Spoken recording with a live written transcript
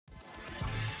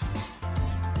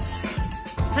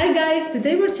Hi guys,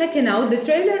 today we're checking out the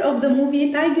trailer of the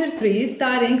movie Tiger 3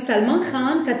 starring Salman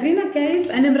Khan, Katrina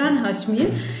and Emraan Hashmi.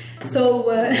 So,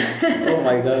 oh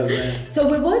my god, man. So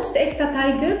we watched Ekta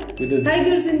Tiger, We did.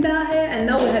 Tiger Zinda Hai, and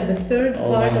now we have the third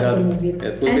part of the movie.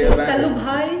 It will and be it's a Salub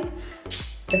Hai.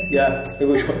 Yeah, it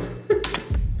was.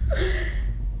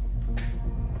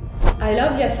 I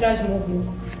love Yashraj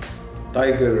movies.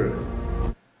 Tiger.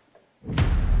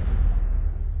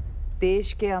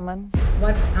 देश के अमन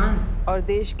What fun. और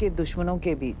देश के दुश्मनों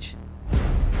के बीच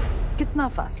कितना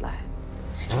फासला है?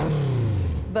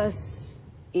 बस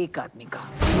एक आदमी का।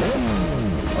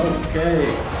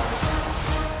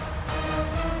 Okay.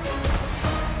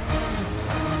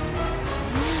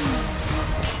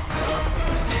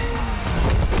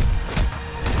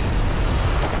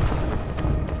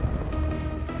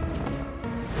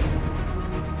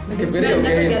 This Video man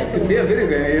never game. gets It could be a old. video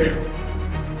game here.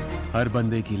 हर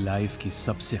बंदे की लाइफ की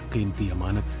सबसे कीमती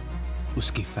अमानत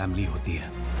उसकी फैमिली होती है।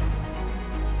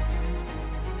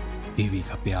 बीवी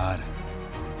का प्यार,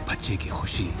 बच्चे की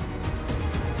खुशी।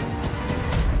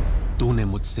 तूने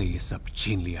मुझसे ये सब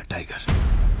छीन लिया टाइगर।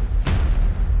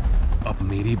 अब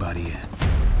मेरी बारी है।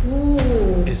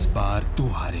 Ooh. इस बार तू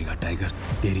हारेगा टाइगर।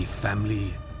 तेरी फैमिली,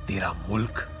 तेरा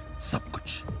मुल्क, सब कुछ।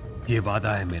 ये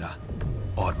वादा है मेरा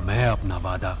और मैं अपना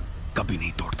वादा कभी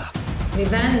नहीं तोड़ता।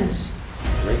 Revenge.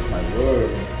 Break my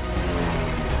word.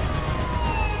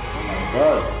 Oh my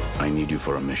god. I need you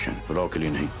for a mission. Raw के लिए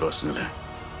नहीं, पर्सनल है।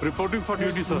 Reporting for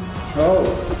duty, sir. Oh.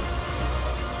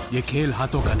 ये खेल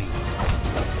हाथों का नहीं,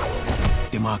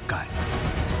 दिमाग का है।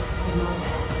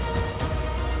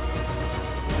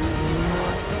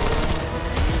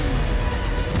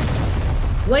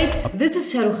 Wait, this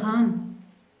is Shah Rukh Khan.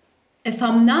 If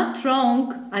I'm not wrong,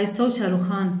 I saw Shah Rukh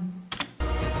Khan.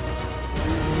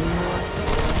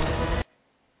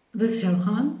 This is Shah Rukh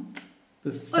Khan?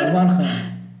 This is Salman Khan.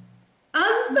 Ah,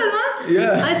 this is Salman?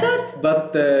 Yeah. I thought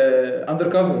But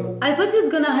undercover. he's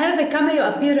gonna have a cameo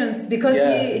appearance because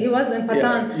Yeah. he was in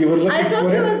Patan. Yeah. You were looking I thought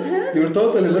for he it. was him. You were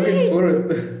totally looking Wait. for it.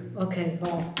 Okay,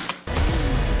 wow.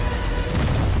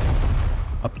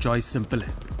 अब choice simple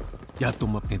है, या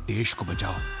तुम अपने देश को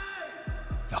बचाओ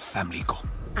या family को।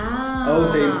 Ah. Oh,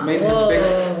 they made him oh.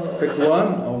 pick one?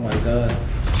 Oh my god.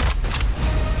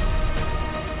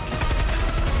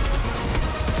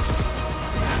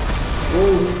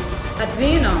 Ooh.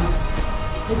 Katrina.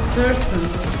 It's personal.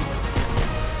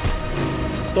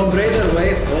 Tomb Raider,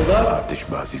 wait, hold up.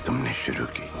 आतिशबाजी तुमने शुरू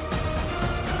की,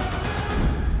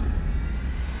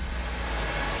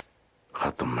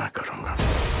 खत्म मैं करूंगा।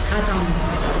 Adam.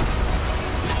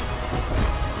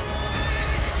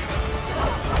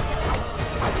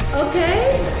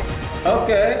 Okay.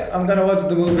 Okay, I'm gonna watch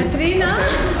the movie. Katrina.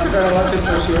 I'm gonna watch it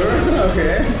for sure.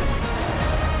 Okay.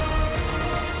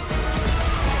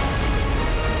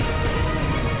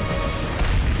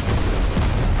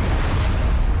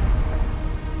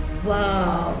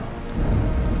 Wow.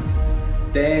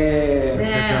 Damn.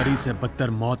 गद्दारी से बदतर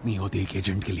मौत नहीं होती एक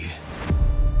एजेंट के लिए।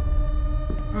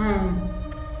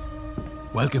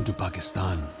 Welcome to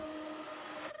Pakistan,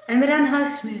 Emraan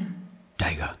Hashmi.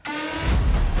 Tiger.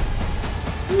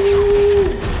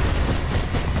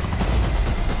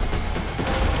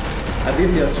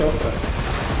 Aditya Chopra.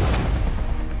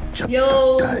 जब Yo.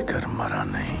 तक टाइगर मरा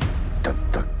नहीं, तब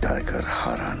तक टाइगर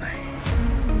हारा नहीं।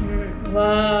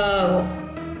 Wow.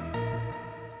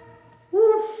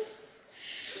 Oof.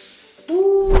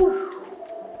 Oof.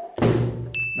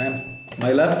 Man,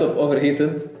 my laptop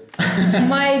overheated.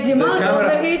 My dimag camera-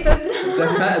 overheated.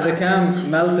 The cam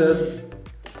melted.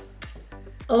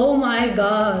 Oh my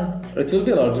god. It will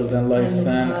be larger than life,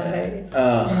 man.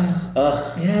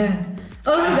 Yeah.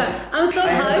 Oh my god. I'm so I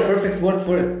have the hyped. perfect word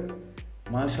for it.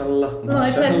 MashaAllah.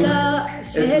 MashaAllah.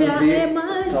 It will be Shehra hai,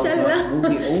 mashallah. top-notch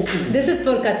movie. Oh. This is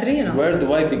for Katrina. Where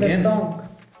do I The begin? song.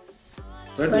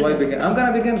 Where do I begin? I'm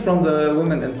gonna begin from the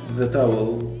woman in the towel.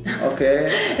 Okay.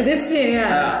 This scene,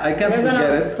 yeah. I can't We're gonna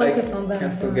forget it. Focus on that.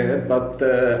 Can't forget it. But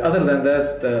other than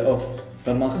that, of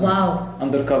Salman Khan. Wow.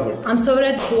 Undercover. I'm so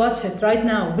ready to watch it right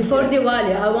now. Before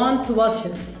Diwali, I want to watch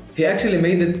it. He actually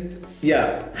made it. Yeah.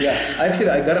 Actually,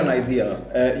 I got an idea.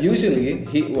 Usually,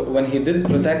 when he did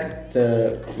protect,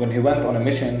 when he went on a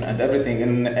mission and everything,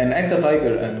 in Ekta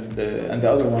Tiger and the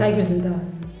other one, Tigers in Dar.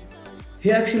 he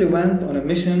actually went on a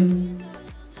mission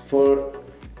for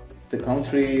the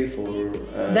country, for.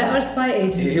 They are spy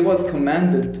agents. He was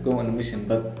commanded to go on a mission,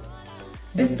 but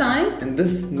This time? in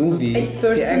this movie, It's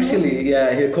personal? he actually,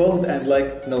 he called and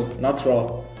like, no, not raw.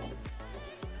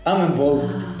 I'm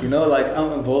involved, I'm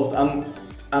involved.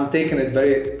 I'm taking it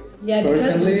very Yeah, because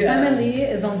personally. his family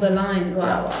is on the line.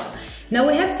 Wow. Now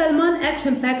we have Salman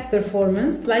action-packed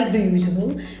performance like the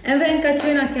usual, and then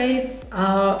Katrina Kaif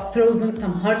throws in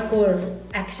some hardcore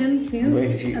action scenes.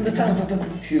 And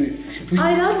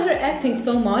I love her acting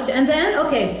so much. And then,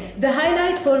 okay, the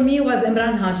highlight for me was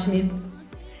Emraan Hashmi.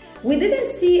 We didn't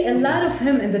see a lot of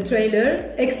him in the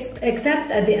trailer,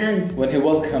 except at the end. When he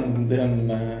welcomed him.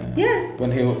 Yeah.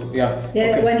 When he,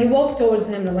 okay. When he walked towards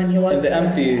him, when he was in the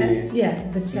empty.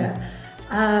 The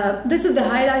chair. This is the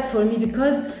highlight for me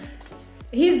because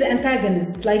he's the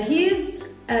antagonist. Like he is,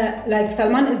 like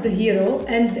Salman is the hero,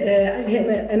 and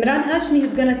Emraan Hashmi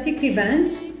is gonna seek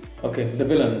revenge. Okay, the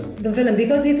villain. The villain,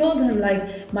 because he told him like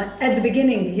at the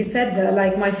beginning he said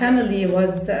like my family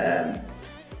was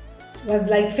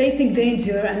like facing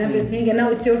danger and everything, and now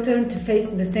it's your turn to face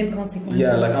the same consequences.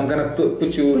 Yeah, like I'm gonna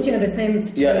put you in the same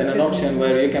situation. Yeah, in an option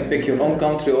where you can pick your own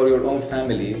country or your own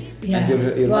family, and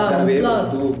you're not gonna be able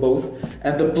to do both.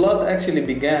 And the blood actually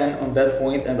began on that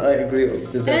point, and I agree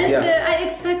with that. And I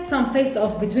expect some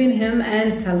face-off between him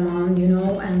and Salman, you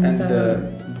know, and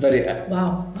very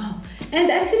wow. And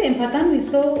actually in Patan we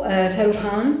saw Shah Rukh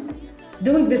Khan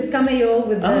doing this cameo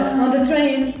with on the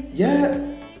train. Yeah.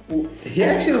 He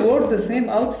actually wore the same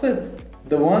outfit,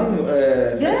 the one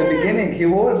at the beginning. He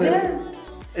wore the,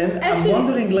 and actually, I'm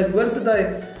wondering, like, where did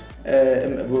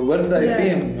I see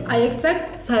him? I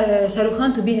expect Shah Rukh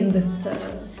Khan to be in this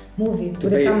movie to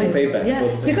pay back. Yeah,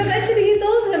 because actually he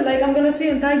told him like I'm gonna see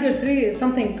in Tiger 3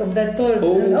 something of that sort.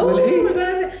 Oh, will he? We're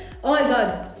gonna see. Oh my God.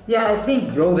 Yeah, I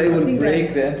think. Bro, they will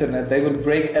break the internet. They will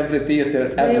break every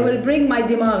theater ever. They will break my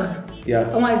dimag.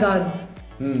 Yeah. Oh my God.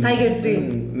 Tiger 3.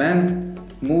 Man.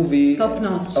 Movie top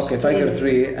notch. Okay, Tiger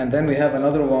 3, and then we have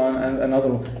another one and another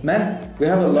one. Man, we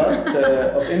have a lot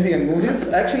of Indian movies.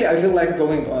 Actually, I feel like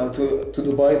going to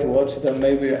Dubai to watch them.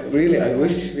 Maybe really, I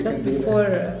wish we just can do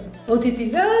before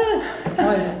OTT.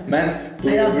 Man,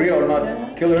 we agree or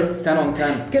not? Killer, 10 on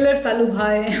 10. Killer Salub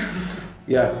High.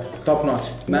 Yeah, top notch.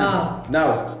 Man, wow.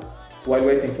 Now, while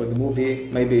waiting for the movie,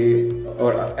 maybe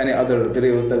or any other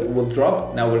videos that will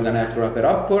drop, now we're gonna have to wrap it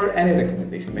up. For any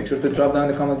recommendation, make sure to drop down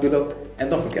in the comment below, and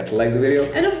don't forget to like the video.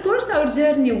 And of course, our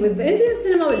journey with Indian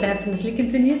cinema will definitely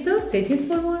continue, so stay tuned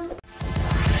for more.